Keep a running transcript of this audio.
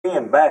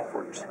pen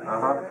backwards.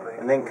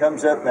 And then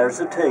comes up and there's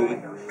a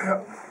T.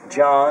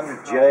 John,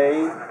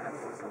 J-O-N-T.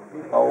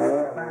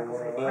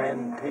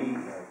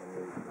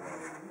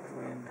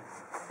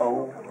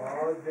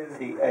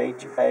 O-T-H-A-N.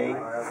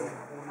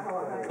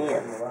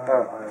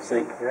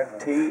 See,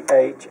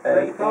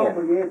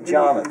 T-H-A-N.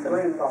 Jonathan.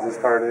 This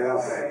part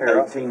is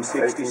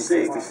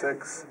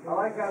 1866.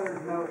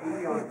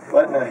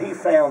 But now he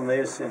found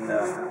this in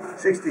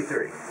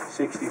 63.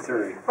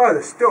 63. Oh,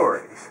 the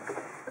stories.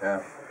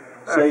 Yeah.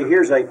 See,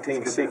 here's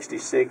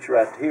 1866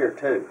 right here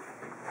too.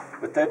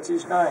 But that's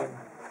his name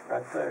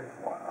right there.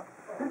 Wow.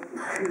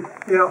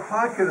 You know,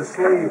 how could a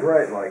slave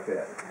write like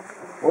that?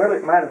 Well,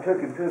 it might have took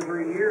him 2 or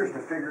 3 years to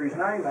figure his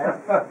name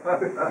out.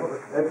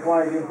 That's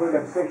why he didn't put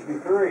him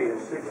 63,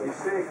 it's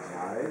 66.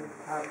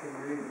 How can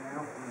you read it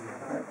now?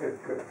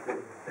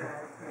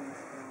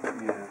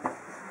 Yeah.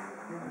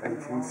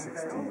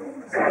 1866.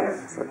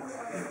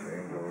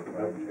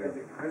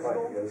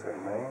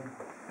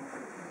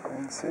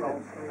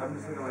 I'm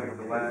just looking at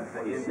the last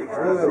thing. It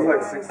was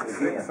like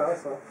 66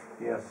 also.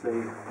 Yeah, see,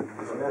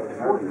 there's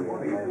nothing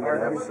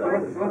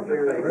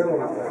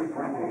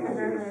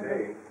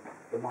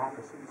the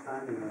moccasins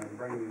finding them and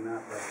bringing them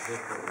out like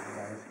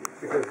this.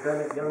 Because then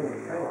it goes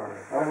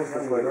Almost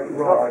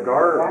like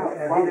garb.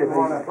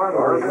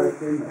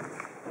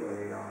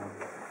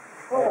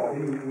 Oh,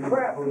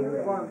 crap. I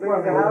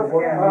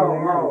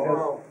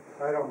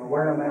don't know.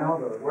 Wear them out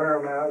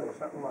or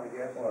something like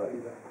that.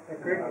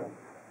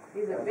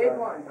 He's a big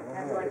one.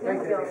 That's like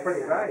him. They're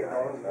pretty valuable.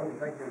 I don't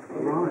think they're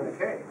in the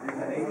cave.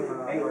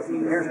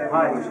 Here's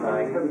Pike's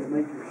name.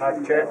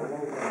 Pike Chapman.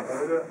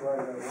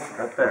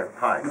 Right there,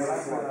 Pike.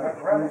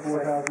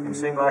 It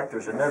seems like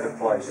there's another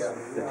place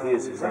that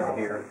his is in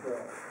here.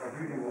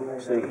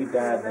 See, he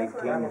died in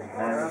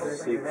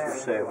 1896 or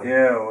 7.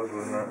 Yeah,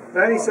 wasn't it?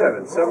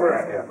 97,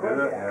 somewhere. Did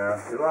it? Yeah.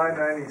 July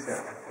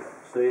 97.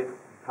 See it?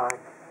 Pike.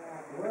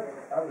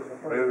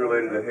 It was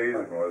related to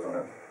Hazen, wasn't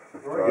it?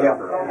 Yeah.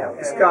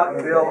 Scott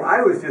and Bill,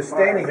 I was just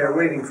standing here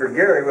waiting for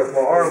Gary with my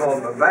arm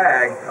on my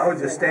bag. I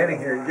was just standing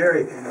here, and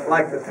Gary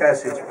liked the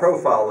passage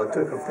profile. I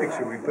took a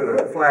picture, we put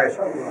a flash,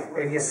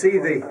 and you see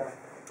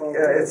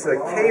it's a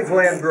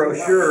caveland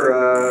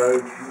brochure,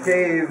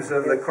 caves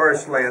of the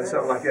karstland,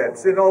 something like that.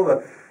 It's in all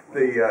the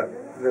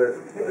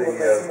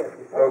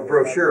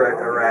brochure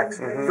racks.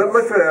 But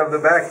look on the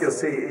back, you'll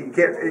see, you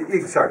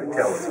can start to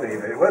tell it's me.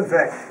 But in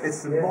fact,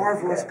 it's the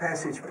marvelous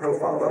passage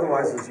profile.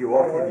 Otherwise, as you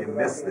walk in, you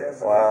miss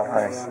this. Wow,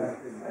 nice.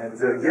 And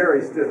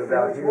Gary stood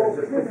about here and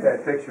just took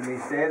that picture of me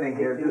standing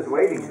here just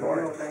waiting for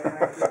it.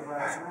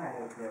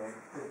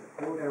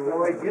 And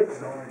Roy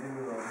Gibson.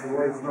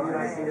 Roy's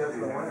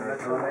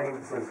that's her name.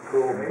 It's a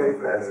cool cave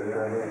passage.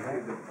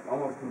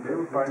 Almost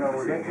completely. Find out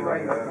where you're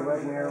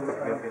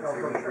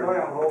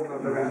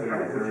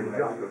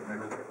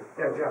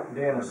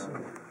Dennison.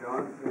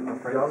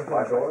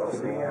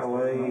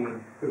 C-L-A.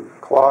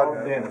 Claude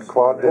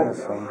No,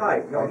 Dennison.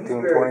 he's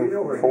buried. You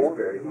know where he's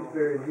buried? He's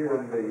buried here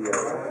in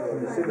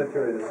the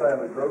cemetery, the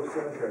Silent Grove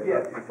Cemetery. Yeah.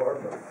 Not too far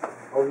from.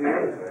 Oh, he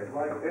is.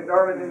 And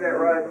Darwin, isn't that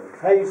right?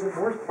 Hazen,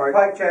 where's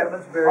Pike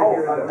Chapman's buried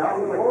here. no,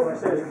 the Lord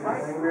says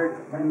Pike buried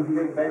in the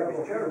Big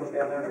Baptist Church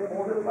down there in the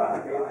corner by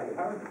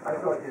I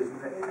thought his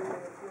name.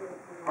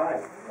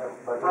 Pike.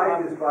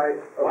 Pike is by.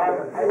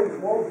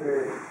 Hazen was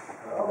buried.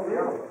 Oh,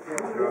 yeah.